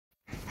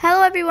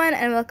Hello everyone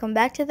and welcome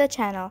back to the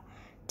channel.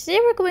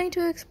 Today we're going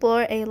to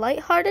explore a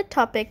lighthearted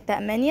topic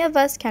that many of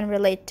us can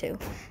relate to,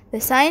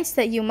 the signs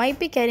that you might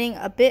be getting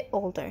a bit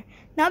older.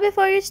 Now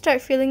before you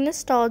start feeling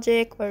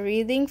nostalgic or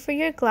reading for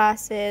your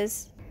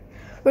glasses,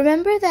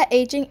 remember that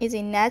aging is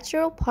a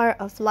natural part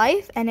of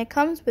life and it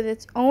comes with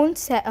its own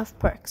set of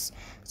perks.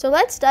 So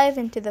let's dive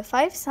into the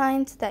 5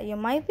 signs that you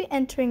might be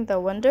entering the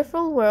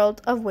wonderful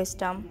world of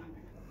wisdom.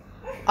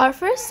 Our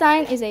first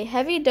sign is a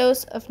heavy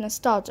dose of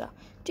nostalgia.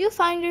 Do you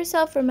find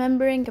yourself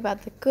remembering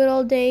about the good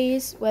old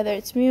days, whether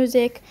it's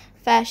music,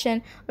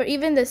 fashion, or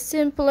even the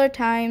simpler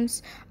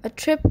times? A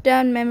trip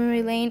down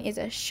memory lane is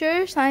a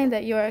sure sign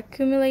that you are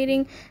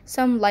accumulating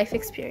some life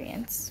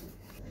experience.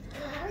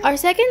 Our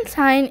second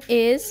sign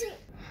is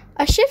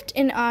a shift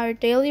in our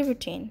daily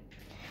routine.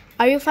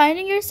 Are you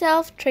finding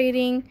yourself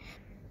trading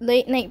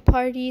late night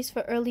parties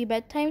for early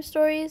bedtime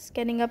stories,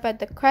 getting up at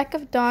the crack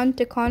of dawn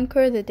to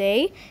conquer the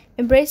day?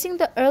 Embracing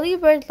the early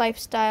bird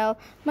lifestyle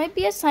might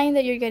be a sign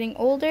that you're getting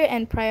older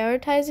and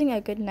prioritizing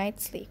a good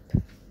night's sleep.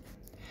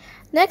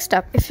 Next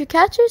up, if you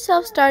catch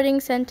yourself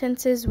starting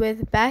sentences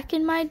with "back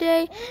in my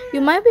day,"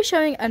 you might be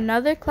showing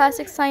another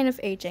classic sign of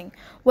aging,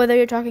 whether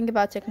you're talking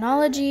about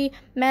technology,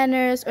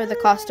 manners, or the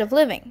cost of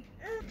living.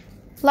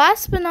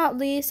 Last but not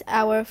least,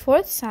 our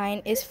fourth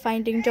sign is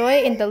finding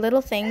joy in the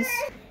little things.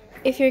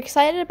 If you're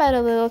excited about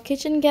a little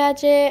kitchen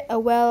gadget, a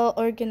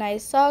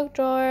well-organized sock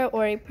drawer,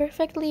 or a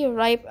perfectly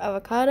ripe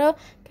avocado,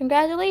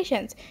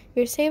 congratulations!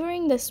 You're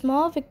savoring the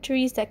small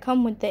victories that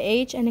come with the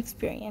age and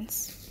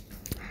experience.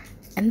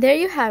 And there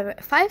you have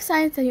it, 5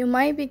 signs that you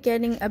might be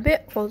getting a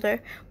bit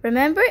older.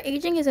 Remember,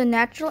 aging is a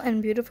natural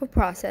and beautiful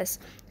process,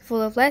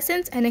 full of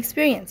lessons and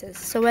experiences.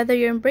 So whether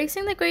you're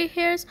embracing the gray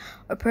hairs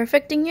or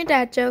perfecting your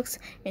dad jokes,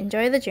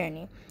 enjoy the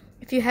journey.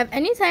 If you have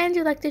any signs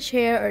you'd like to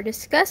share or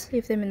discuss,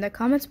 leave them in the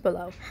comments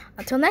below.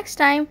 Until next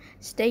time,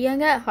 stay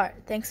young at heart.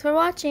 Thanks for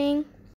watching.